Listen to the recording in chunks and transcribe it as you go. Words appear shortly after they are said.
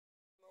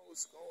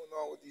What's going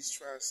on with these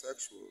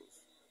transsexuals?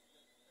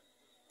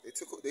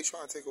 They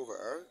trying to take over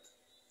Earth?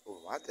 Over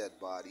my dead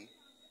body.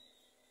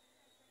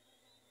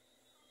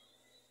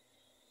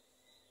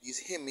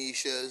 These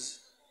himishas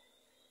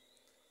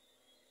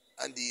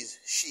and these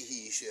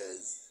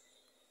shehishas.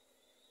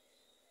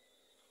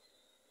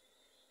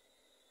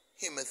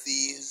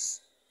 Himothies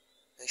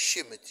and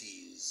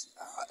shimothies.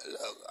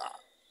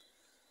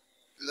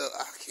 Look,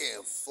 I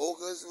can't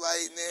focus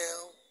right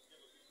now.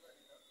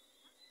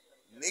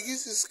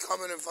 Niggas is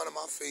coming in front of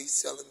my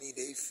face telling me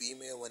they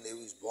female when they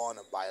was born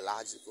a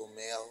biological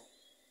male.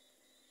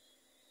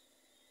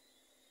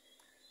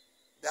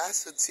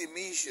 That's a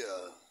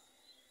Timisha.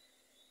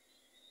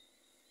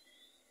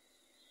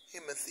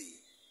 Himothy.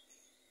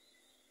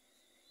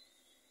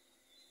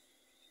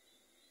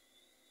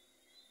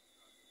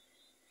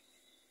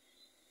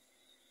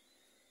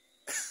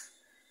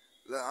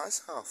 Look, I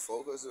sound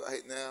focused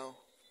right now.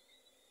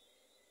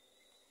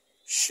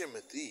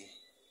 Shimothy.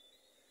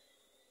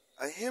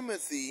 A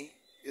himothy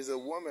is a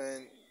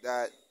woman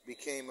that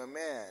became a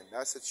man.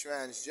 That's a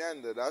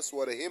transgender. That's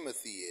what a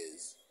himothy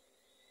is.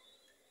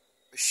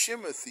 A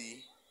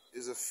shimothy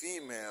is a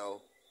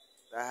female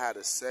that had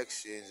a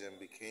sex change and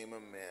became a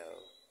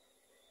male.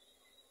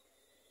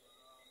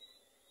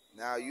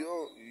 Now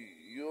you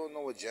don't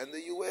know what gender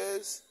you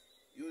is?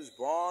 You was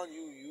born,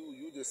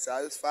 you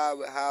dissatisfied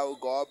with how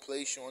God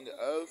placed you on the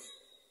earth?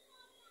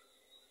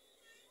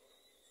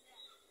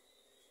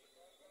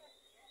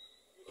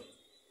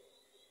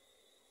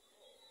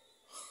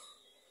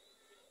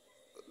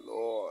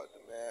 Lord,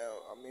 man,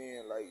 I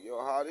mean, like,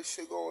 yo, how this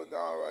shit going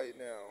down right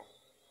now?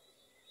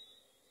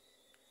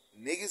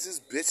 Niggas is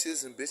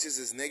bitches and bitches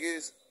is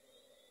niggas.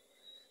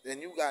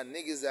 Then you got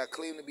niggas that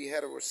claim to be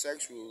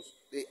heterosexuals.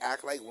 They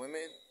act like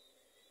women.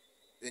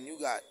 Then you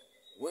got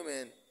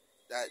women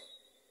that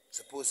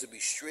supposed to be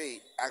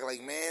straight, act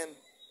like man.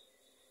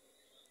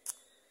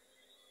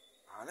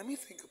 Let me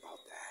think about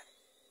that.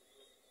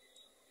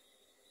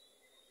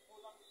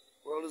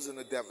 World is in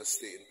a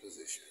devastating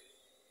position.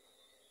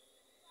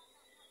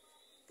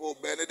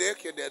 Pope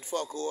Benedict, you're dead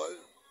fuck all.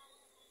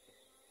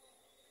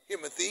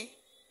 Himothy,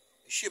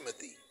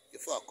 Shimothy, you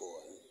fuck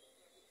all.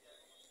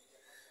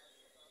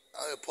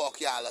 I'm gonna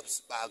park y'all up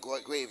by a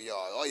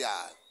graveyard. Oh,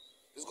 y'all.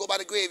 Let's go by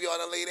the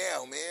graveyard and lay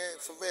down, man.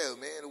 For real,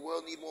 man. The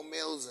world need more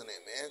males in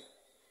it, man.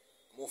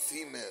 More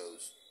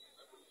females.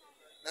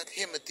 Not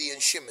Himothy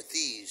and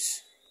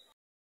Shimothys.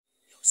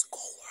 Yo, it's a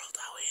cold world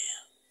out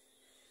here.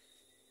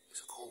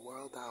 It's a cold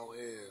world out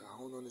here. I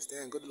don't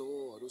understand. Good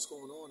Lord, what's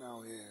going on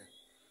out here?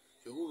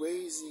 Yo, who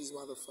raised these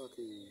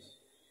motherfuckers?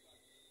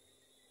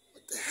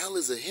 What the hell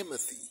is a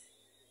himothy?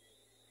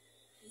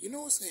 You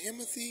know what's a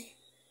himothy?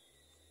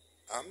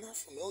 I'm not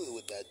familiar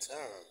with that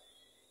term.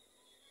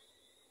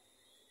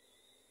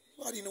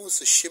 Anybody know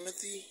what's a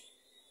shimothy?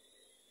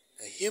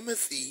 A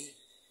himothy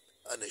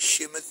and a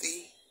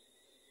shimothy?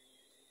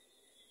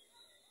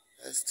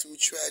 That's two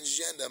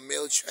transgender, a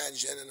male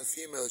transgender and a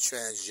female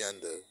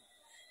transgender.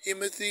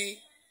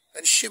 Himothy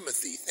and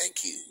shimothy,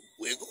 thank you.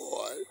 We're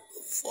going.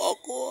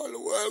 Fuck all the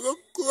world, I'm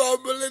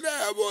crumbling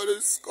out on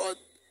the Scott.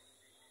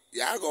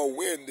 Y'all gonna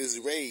win this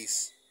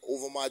race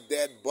over my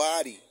dead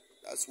body.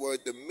 That's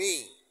word to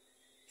me.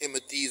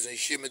 Himothies and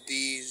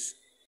shimothies.